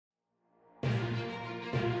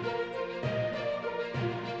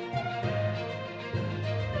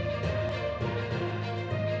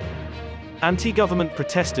Anti-government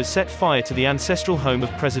protesters set fire to the ancestral home of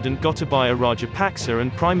President Gotabaya Rajapaksa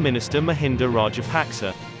and Prime Minister Mahinda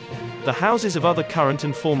Rajapaksa. The houses of other current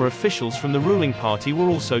and former officials from the ruling party were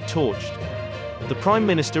also torched. The Prime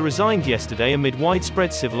Minister resigned yesterday amid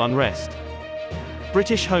widespread civil unrest.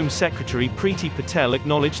 British Home Secretary Priti Patel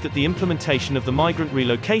acknowledged that the implementation of the migrant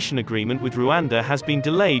relocation agreement with Rwanda has been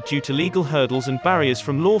delayed due to legal hurdles and barriers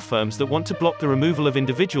from law firms that want to block the removal of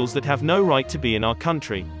individuals that have no right to be in our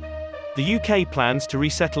country. The UK plans to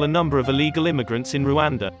resettle a number of illegal immigrants in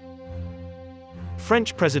Rwanda.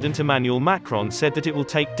 French President Emmanuel Macron said that it will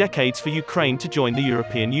take decades for Ukraine to join the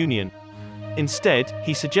European Union. Instead,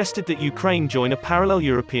 he suggested that Ukraine join a parallel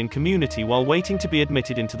European community while waiting to be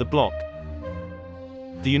admitted into the bloc.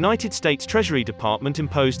 The United States Treasury Department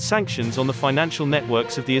imposed sanctions on the financial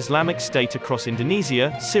networks of the Islamic State across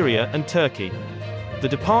Indonesia, Syria, and Turkey. The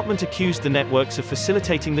department accused the networks of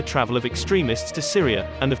facilitating the travel of extremists to Syria,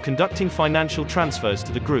 and of conducting financial transfers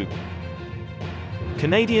to the group.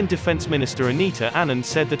 Canadian Defense Minister Anita Anand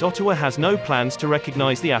said that Ottawa has no plans to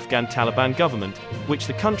recognize the Afghan Taliban government, which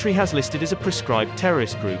the country has listed as a proscribed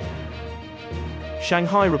terrorist group.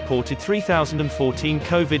 Shanghai reported 3,014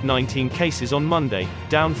 COVID-19 cases on Monday,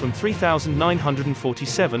 down from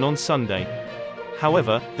 3,947 on Sunday.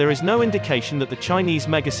 However, there is no indication that the Chinese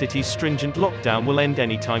megacity's stringent lockdown will end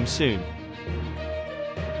anytime soon.